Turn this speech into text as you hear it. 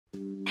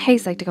Hey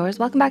Psych2Goers,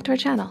 welcome back to our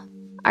channel.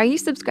 Are you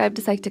subscribed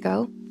to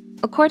Psych2Go?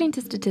 According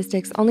to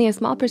statistics, only a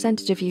small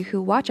percentage of you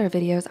who watch our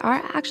videos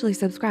are actually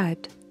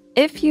subscribed.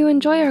 If you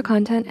enjoy our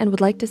content and would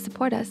like to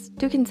support us,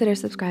 do consider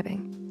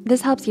subscribing.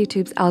 This helps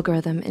YouTube's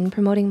algorithm in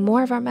promoting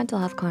more of our mental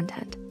health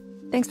content.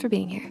 Thanks for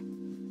being here.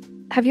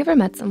 Have you ever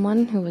met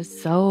someone who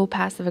was so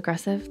passive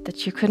aggressive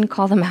that you couldn't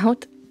call them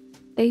out?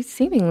 They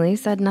seemingly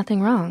said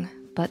nothing wrong,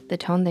 but the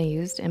tone they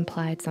used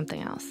implied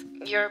something else.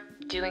 You're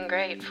doing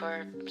great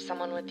for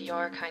someone with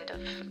your kind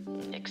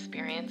of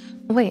experience.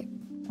 Wait,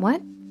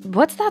 what?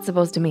 What's that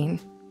supposed to mean?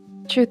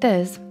 Truth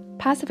is,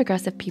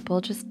 passive-aggressive people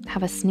just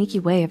have a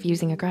sneaky way of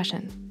using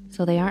aggression,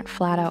 so they aren't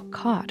flat out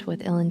caught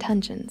with ill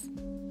intentions.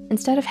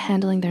 Instead of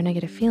handling their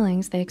negative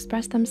feelings, they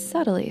express them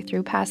subtly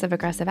through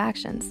passive-aggressive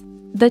actions.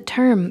 The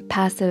term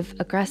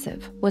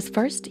passive-aggressive was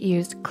first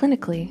used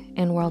clinically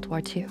in World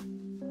War II.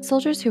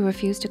 Soldiers who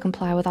refused to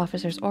comply with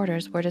officers'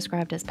 orders were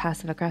described as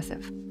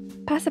passive-aggressive.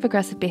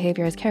 Passive-aggressive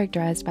behavior is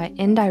characterized by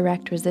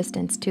indirect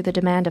resistance to the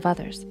demand of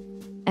others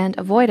and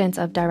avoidance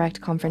of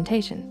direct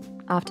confrontation,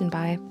 often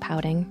by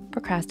pouting,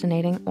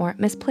 procrastinating, or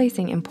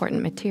misplacing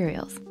important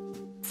materials.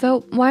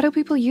 So why do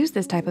people use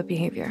this type of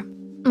behavior?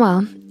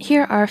 Well,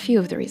 here are a few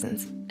of the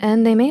reasons,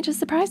 and they may just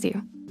surprise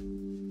you.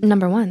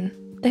 Number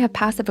 1, they have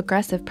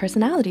passive-aggressive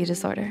personality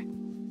disorder.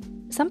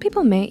 Some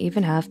people may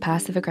even have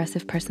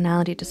passive-aggressive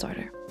personality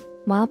disorder.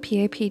 While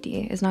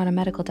PAPD is not a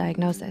medical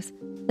diagnosis,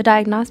 the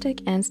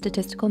Diagnostic and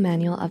Statistical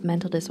Manual of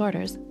Mental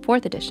Disorders,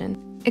 4th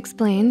edition,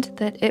 explained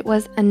that it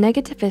was a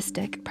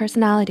negativistic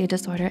personality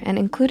disorder and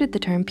included the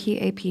term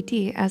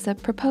PAPD as a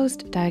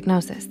proposed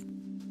diagnosis.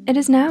 It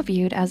is now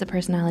viewed as a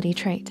personality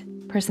trait,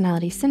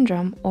 personality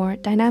syndrome, or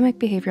dynamic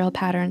behavioral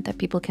pattern that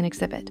people can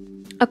exhibit.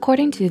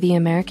 According to the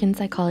American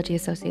Psychology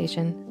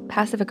Association,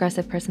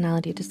 passive-aggressive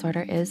personality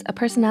disorder is a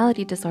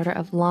personality disorder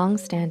of long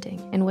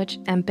standing in which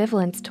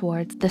ambivalence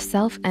towards the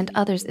self and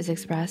others is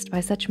expressed by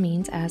such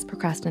means as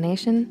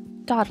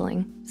procrastination,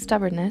 dawdling,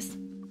 stubbornness,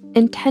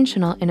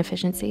 intentional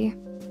inefficiency,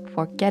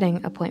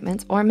 forgetting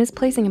appointments, or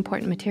misplacing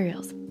important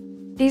materials.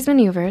 These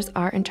maneuvers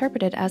are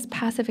interpreted as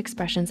passive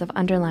expressions of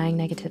underlying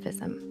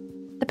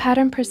negativism. The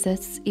pattern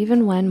persists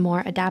even when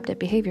more adaptive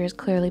behavior is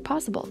clearly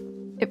possible.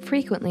 It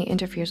frequently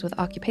interferes with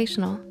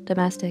occupational,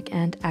 domestic,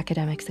 and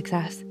academic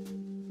success.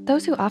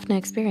 Those who often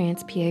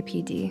experience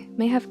PAPD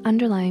may have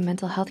underlying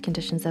mental health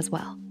conditions as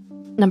well.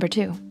 Number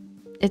 2,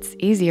 it's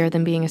easier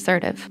than being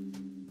assertive.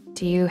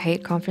 Do you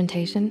hate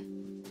confrontation?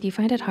 Do you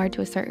find it hard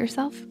to assert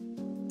yourself?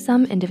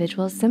 Some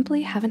individuals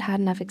simply haven't had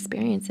enough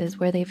experiences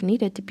where they've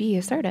needed to be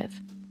assertive.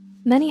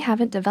 Many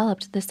haven't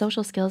developed the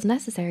social skills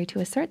necessary to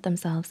assert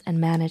themselves and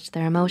manage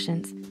their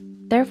emotions.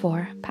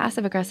 Therefore,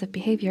 passive-aggressive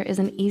behavior is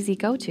an easy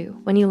go-to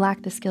when you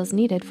lack the skills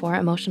needed for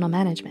emotional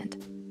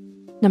management.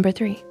 Number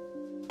 3,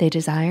 they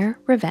desire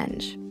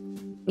revenge.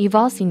 You've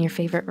all seen your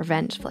favorite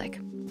revenge flick.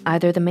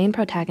 Either the main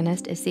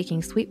protagonist is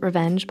seeking sweet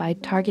revenge by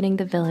targeting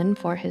the villain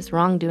for his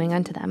wrongdoing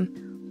unto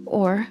them,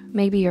 or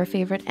maybe your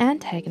favorite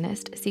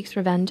antagonist seeks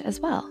revenge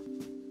as well.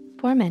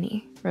 For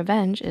many,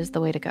 revenge is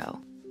the way to go,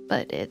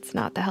 but it's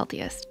not the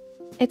healthiest.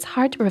 It's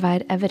hard to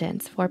provide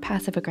evidence for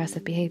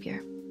passive-aggressive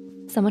behavior.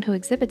 Someone who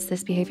exhibits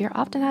this behavior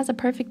often has a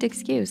perfect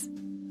excuse.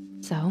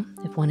 So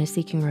if one is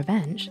seeking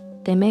revenge,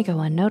 they may go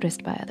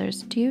unnoticed by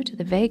others due to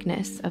the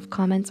vagueness of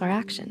comments or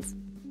actions.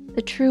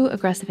 The true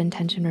aggressive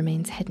intention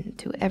remains hidden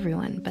to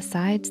everyone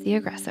besides the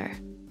aggressor.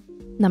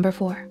 Number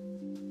 4,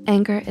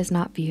 anger is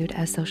not viewed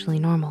as socially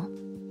normal.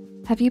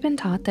 Have you been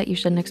taught that you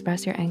shouldn't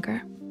express your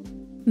anger?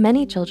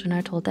 Many children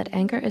are told that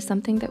anger is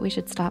something that we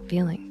should stop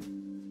feeling.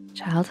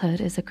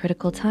 Childhood is a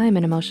critical time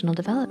in emotional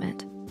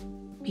development.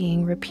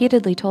 Being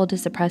repeatedly told to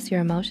suppress your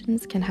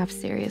emotions can have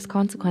serious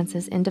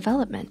consequences in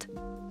development.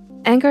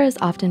 Anger is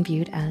often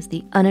viewed as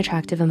the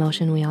unattractive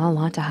emotion we all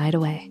want to hide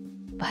away,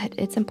 but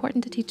it's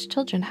important to teach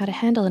children how to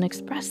handle and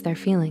express their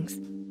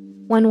feelings.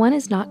 When one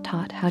is not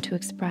taught how to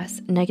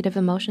express negative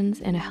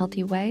emotions in a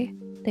healthy way,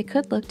 they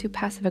could look to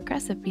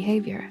passive-aggressive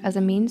behavior as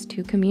a means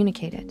to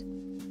communicate it.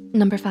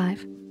 Number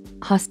 5,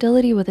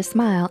 hostility with a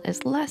smile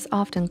is less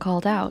often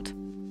called out.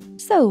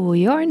 So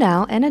you're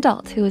now an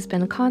adult who has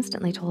been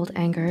constantly told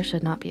anger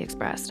should not be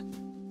expressed.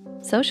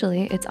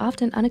 Socially, it's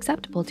often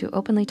unacceptable to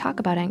openly talk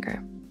about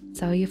anger,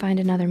 so you find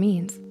another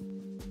means.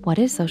 What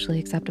is socially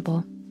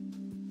acceptable?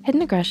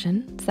 Hidden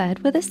aggression, said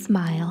with a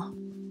smile.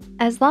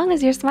 As long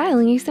as you're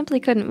smiling, you simply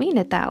couldn't mean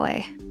it that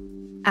way.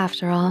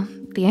 After all,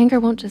 the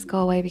anger won't just go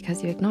away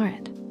because you ignore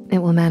it. It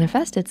will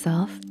manifest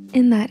itself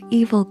in that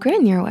evil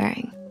grin you're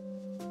wearing.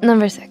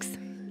 Number 6,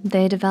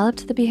 they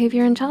developed the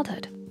behavior in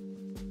childhood.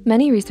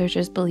 Many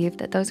researchers believe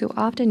that those who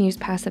often use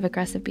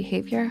passive-aggressive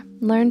behavior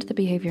learned the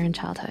behavior in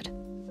childhood.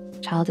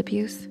 Child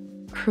abuse,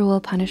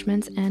 cruel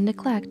punishments, and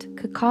neglect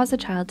could cause a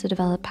child to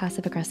develop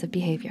passive-aggressive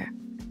behavior.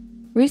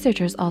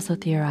 Researchers also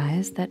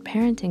theorize that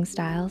parenting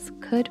styles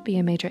could be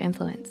a major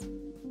influence.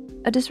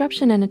 A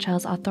disruption in a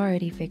child's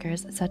authority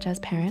figures, such as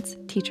parents,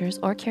 teachers,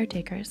 or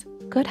caretakers,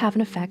 could have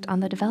an effect on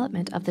the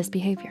development of this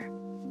behavior.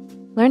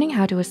 Learning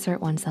how to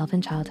assert oneself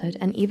in childhood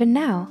and even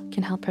now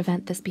can help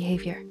prevent this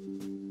behavior.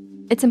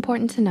 It's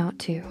important to note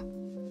too,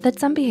 that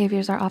some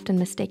behaviors are often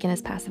mistaken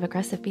as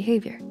passive-aggressive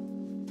behavior.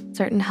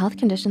 Certain health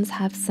conditions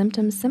have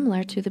symptoms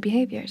similar to the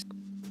behaviors.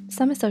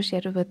 Some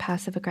associated with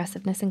passive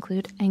aggressiveness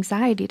include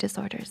anxiety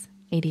disorders,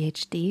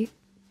 ADHD,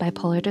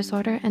 bipolar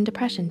disorder, and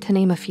depression, to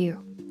name a few.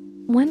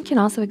 One can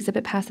also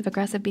exhibit passive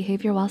aggressive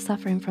behavior while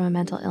suffering from a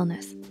mental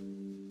illness.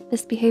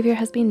 This behavior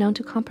has been known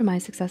to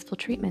compromise successful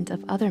treatment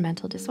of other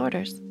mental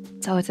disorders,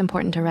 so it's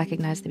important to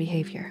recognize the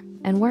behavior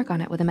and work on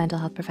it with a mental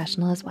health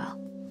professional as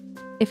well.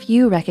 If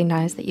you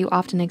recognize that you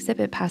often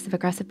exhibit passive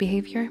aggressive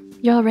behavior,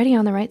 you're already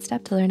on the right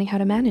step to learning how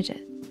to manage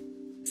it.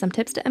 Some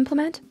tips to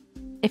implement?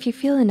 If you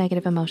feel a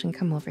negative emotion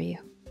come over you,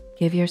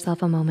 give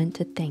yourself a moment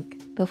to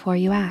think before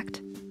you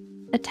act.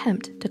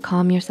 Attempt to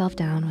calm yourself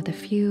down with a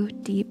few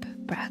deep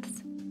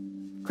breaths.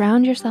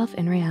 Ground yourself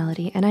in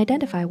reality and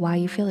identify why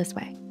you feel this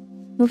way.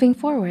 Moving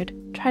forward,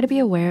 try to be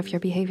aware of your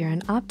behavior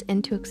and opt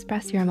in to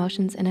express your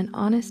emotions in an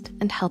honest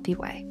and healthy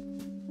way.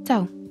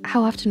 So,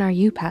 how often are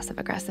you passive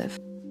aggressive?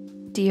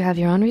 Do you have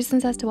your own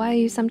reasons as to why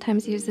you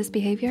sometimes use this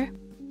behavior?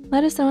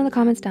 Let us know in the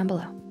comments down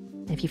below.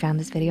 If you found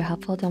this video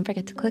helpful, don't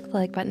forget to click the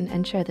like button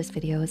and share this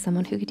video with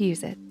someone who could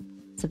use it.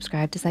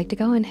 Subscribe to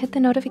Psych2Go and hit the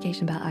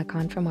notification bell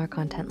icon for more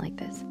content like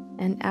this.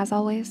 And as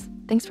always,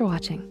 thanks for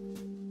watching.